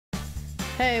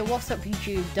Hey, what's up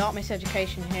YouTube, Darkness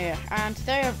Education here, and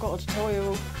today I've got a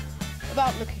tutorial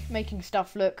about making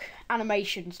stuff look,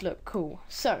 animations look cool.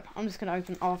 So, I'm just going to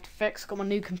open After Effects. Got my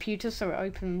new computer so it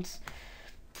opens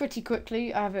pretty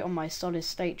quickly. I have it on my solid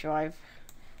state drive,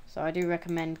 so I do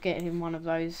recommend getting one of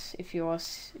those if you're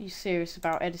serious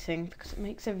about editing, because it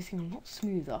makes everything a lot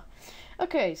smoother.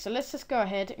 Okay, so let's just go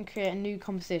ahead and create a new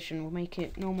composition. We'll make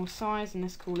it normal size and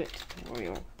let's call it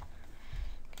tutorial.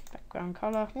 Background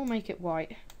color, we'll make it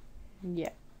white.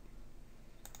 Yeah.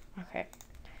 Okay.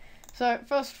 So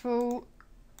first of all,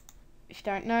 if you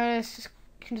don't know this,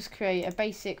 you can just create a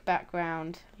basic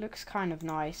background. Looks kind of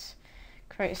nice.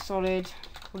 Create a solid,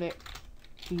 call it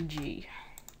PG.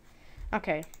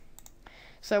 Okay.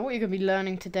 So what you're going to be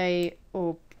learning today,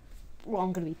 or what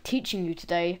I'm going to be teaching you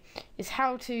today, is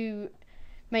how to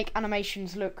make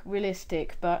animations look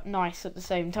realistic but nice at the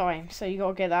same time. So you got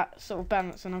to get that sort of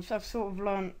balance, and I've sort of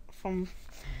learned from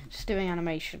just doing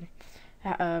animation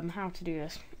how to do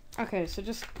this. Okay, so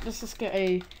let's just get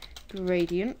a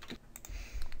gradient.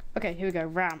 Okay, here we go.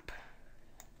 Ramp.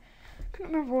 I can't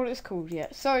remember what it's called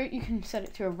yet. So you can set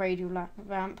it to a radial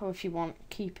ramp, or if you want,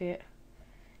 keep it.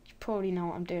 You probably know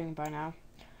what I'm doing by now.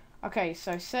 Okay,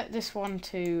 so set this one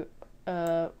to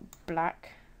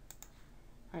black,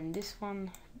 and this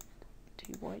one to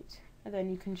white, and then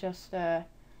you can just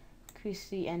increase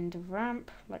the end of ramp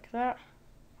like that,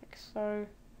 like so.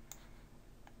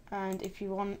 And if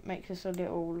you want, make this a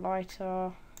little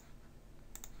lighter,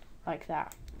 like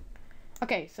that.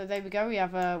 Okay, so there we go. We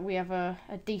have a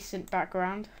decent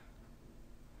background.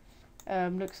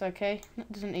 Looks okay.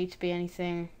 It doesn't need to be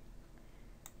anything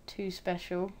too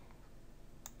special.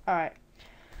 All right.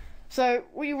 So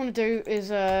what you want to do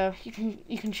is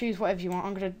you can choose whatever you want.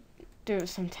 I'm gonna do it with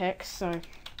some text. So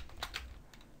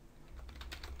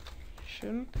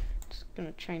just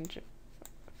gonna change it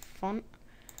font.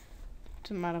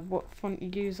 Doesn't matter what font you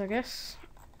use, I guess.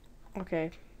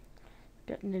 Okay,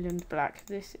 get Nilland Black.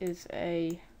 This is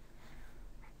a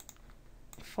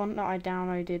font that I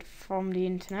downloaded from the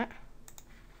internet,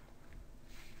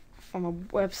 from a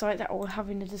website that I will have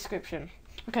in the description.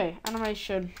 Okay,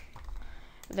 animation.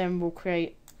 Then we'll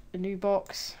create a new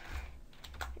box.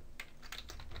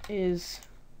 Is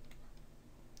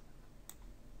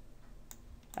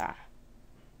that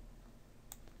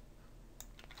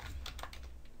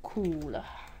cool?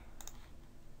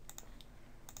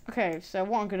 Okay, so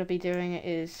what I'm going to be doing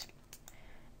is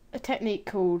a technique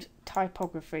called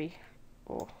typography,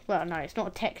 or well, no, it's not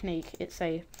a technique, it's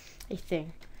a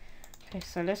thing. Okay,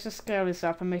 so let's just scale this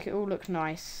up and make it all look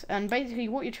nice. And basically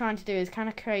what you're trying to do is kind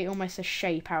of create almost a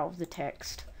shape out of the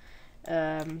text,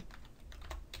 and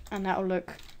that'll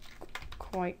look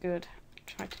quite good.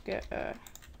 Try to get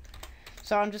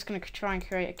so I'm just going to try and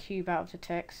create a cube out of the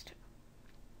text,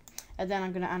 and then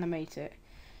I'm going to animate it.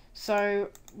 So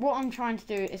what I'm trying to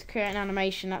do is create an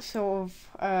animation that's sort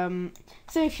of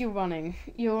say if you're running,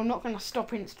 you're not going to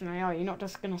stop instantly, are you? You're not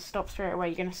just going to stop straight away.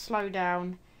 You're going to slow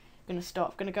down, going to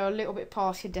stop, going to go a little bit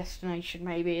past your destination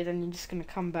maybe, and then you're just going to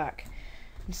come back.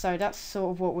 And so that's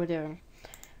sort of what we're doing.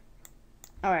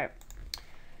 Alright,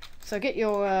 so get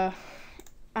your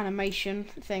animation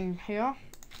thing here,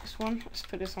 this one, let's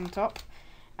put this on top,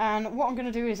 and what I'm going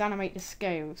to do is animate the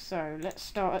scale. So let's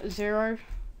start at 0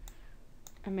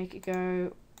 and make it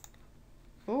go,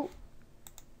 oh,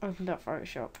 opened up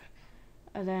Photoshop,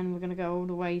 and then we're going to go all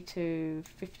the way to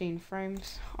 15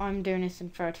 frames. I'm doing this in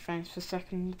 30 frames per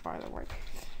second, by the way.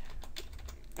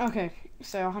 Okay,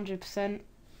 so 100%.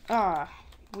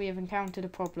 We have encountered a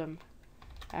problem,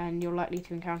 and you're likely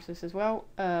to encounter this as well.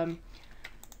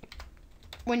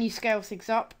 When you scale things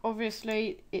up,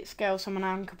 obviously it scales from an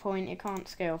anchor point, it can't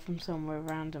scale from somewhere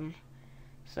random.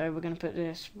 So we're going to put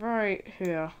this right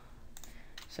here,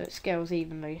 so it scales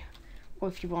evenly. Or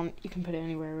if you want, you can put it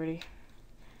anywhere really.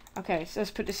 Okay, so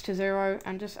let's put this to 0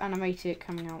 and just animate it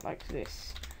coming out like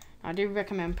this. I do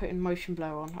recommend putting motion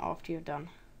blur on after you're done.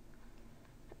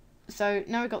 So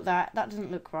now we've got that. That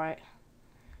doesn't look right.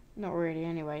 Not really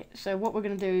anyway. So what we're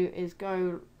going to do is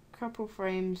go a couple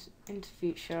frames into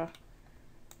future.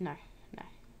 No.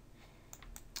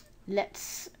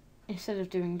 Let's, instead of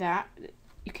doing that,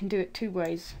 you can do it two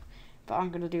ways, but I'm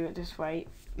going to do it this way.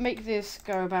 Make this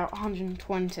go about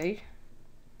 120,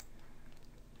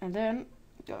 and then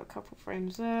got a couple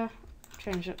frames there,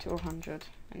 change that to 100,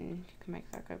 and you can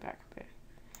make that go back a bit.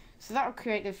 So that will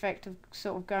create the effect of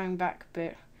sort of going back a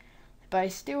bit, but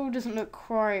it still doesn't look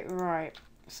quite right.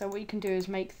 So what you can do is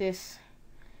make this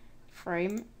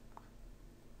frame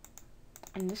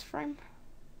and this frame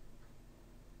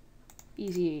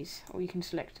easy ease, or you can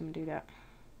select them and do that.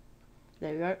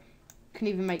 There we go. You can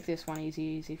even make this one easy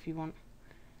easy if you want.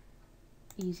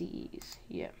 Easy ease,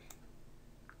 yeah.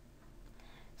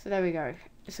 So there we go.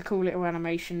 It's a cool little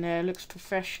animation there. Looks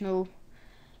professional.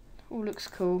 All looks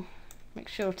cool. Make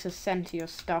sure to center your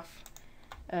stuff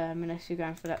unless you're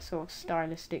going for that sort of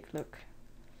stylistic look.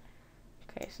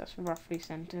 Okay, so that's roughly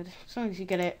centered. As long as you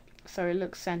get it so it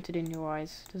looks centered in your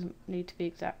eyes. Doesn't need to be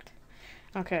exact.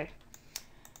 Okay.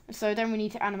 So then we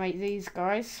need to animate these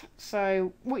guys.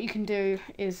 So what you can do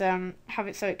is have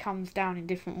it so it comes down in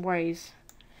different ways.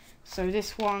 So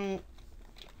this one,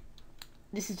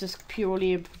 this is just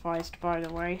purely improvised, by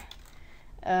the way.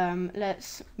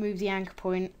 Let's move the anchor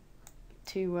point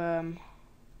to,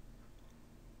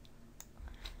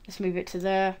 let's move it to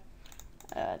there.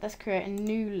 Let's create a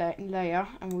new layer,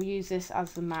 and we'll use this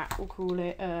as the matte. We'll call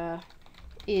it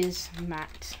is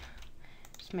matte.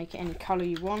 Just make it any color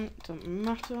you want, doesn't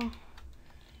matter.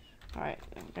 Alright,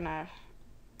 I'm gonna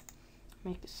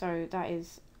make it so that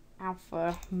is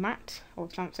alpha matte or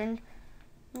something.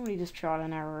 Normally just trial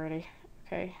and error really.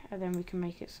 Okay, and then we can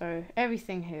make it so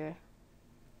everything here,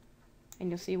 and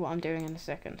you'll see what I'm doing in a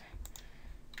second,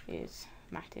 is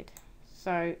matted.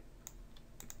 So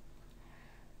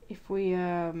if we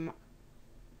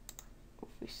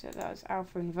set that as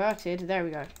alpha inverted, there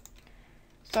we go.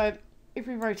 So if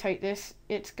we rotate this,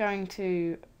 it's going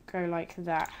to go like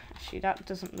that. Actually, that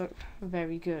doesn't look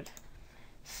very good.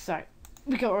 So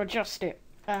we got to adjust it,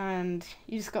 and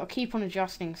you just got to keep on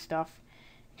adjusting stuff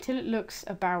until it looks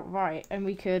about right. And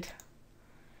we could,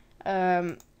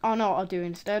 oh no, what I'll do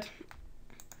instead,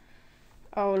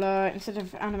 I'll instead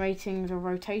of animating the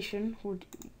rotation, we'll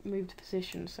move the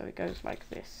position so it goes like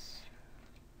this,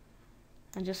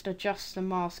 and just adjust the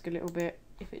mask a little bit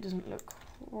if it doesn't look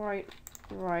right.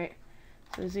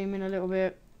 So zoom in a little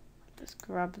bit. Let's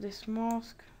grab this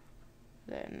mask,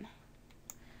 then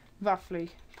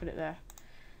roughly put it there,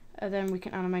 and then we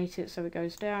can animate it so it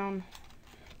goes down.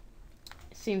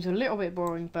 It seems a little bit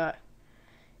boring, but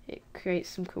it creates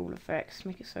some cool effects.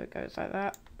 Make it so it goes like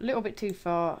that. A little bit too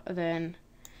far, and then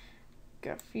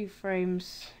go a few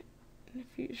frames in the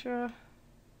future.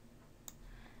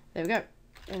 There we go.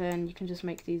 And then you can just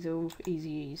make these all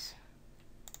easy ease.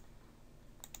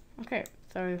 Okay,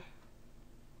 so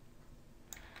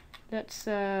let's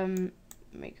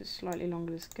make a slightly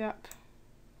longer this gap.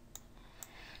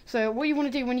 So what you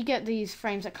want to do when you get these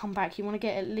frames that come back, you want to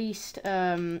get at least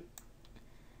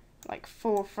like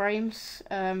 4 frames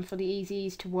for the easy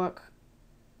ease to work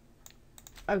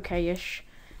okay-ish.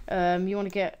 You want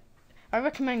to get, I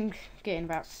recommend getting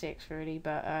about 6 really,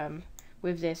 but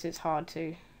with this it's hard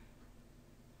to.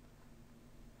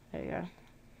 There you go.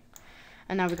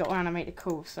 And now we've got to animate the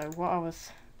cool. So what I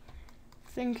was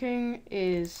thinking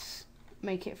is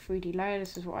make it a 3D layer.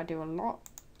 This is what I do a lot,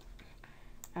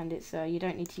 and it's you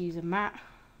don't need to use a matte.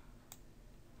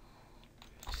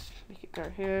 Just make it go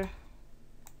here.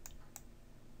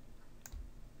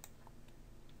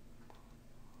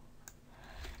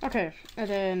 Okay, and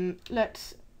then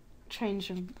let's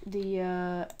change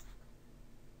the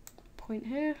point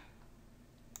here.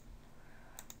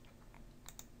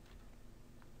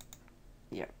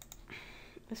 Yeah,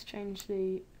 let's change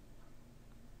the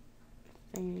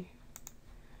thingy.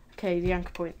 Okay, the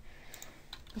anchor point.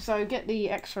 So get the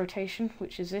X rotation,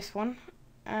 which is this one,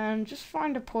 and just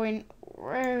find a point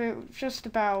where it just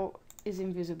about is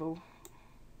invisible.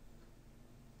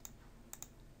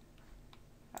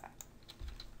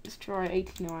 Let's try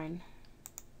 89.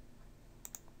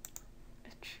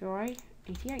 Let's try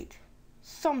 88.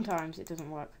 Sometimes it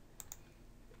doesn't work.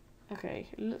 Okay,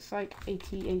 it looks like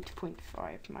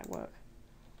 88.5 might work.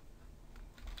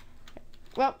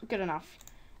 Well, good enough.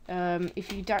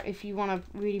 If you want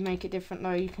to really make it different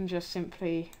though, you can just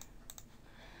simply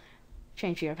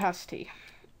change the opacity.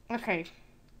 Okay.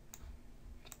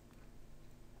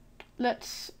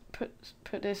 Let's put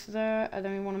this there, and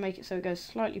then we want to make it so it goes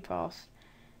slightly past.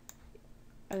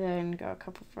 And then go a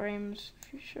couple frames,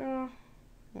 if you're sure.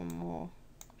 One more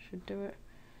should do it.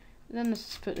 And then let's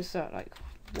just put this at like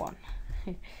 1.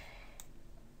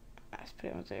 Let's put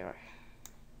it on 0.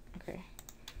 Okay.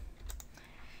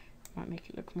 Might make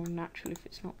it look more natural if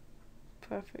it's not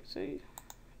perfect, so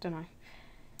don't know.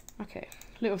 Okay,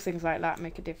 little things like that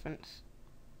make a difference.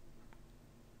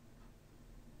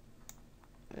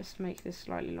 Let's make this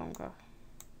slightly longer.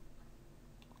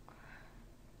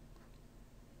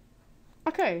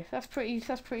 Okay, that's pretty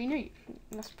neat.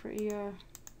 That's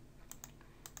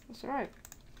alright.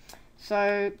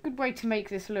 So, good way to make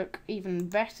this look even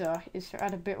better is to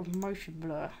add a bit of motion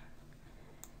blur.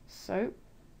 So,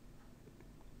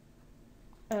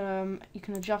 you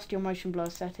can adjust your motion blur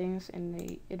settings in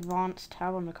the advanced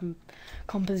tab on the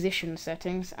composition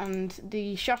settings, and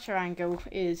the shutter angle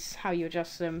is how you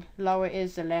adjust them. Lower it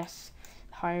is, the less;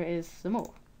 higher it is, the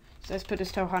more. So let's put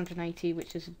this to 180,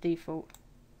 which is the default.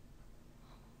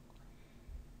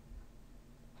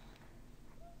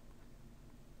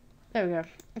 There we go.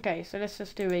 Okay, so let's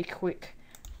just do a quick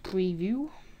preview.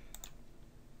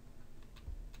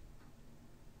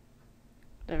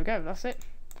 There we go, that's it.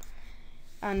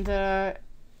 And can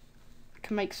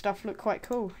make stuff look quite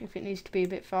cool. If it needs to be a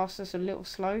bit faster, it's a little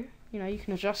slow, you know, you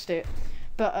can adjust it.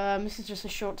 But this is just a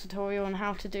short tutorial on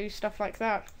how to do stuff like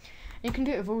that. You can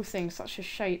do it with all things such as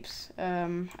shapes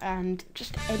and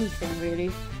just anything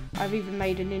really. I've even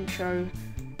made an intro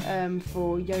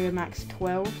for Yo-Yo Max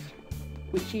 12,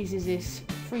 which uses this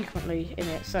frequently in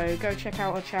it. So go check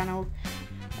out our channel.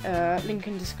 Link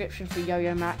in description for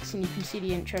Yo-Yo Max, and you can see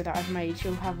the intro that I've made.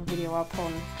 You'll have a video up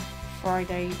on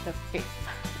Friday the 5th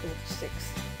or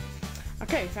 6th.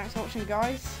 Okay, thanks for watching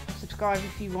guys. Subscribe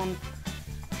if you want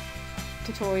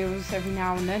tutorials every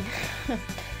now and then.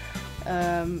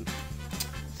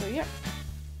 So yeah,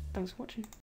 thanks for watching.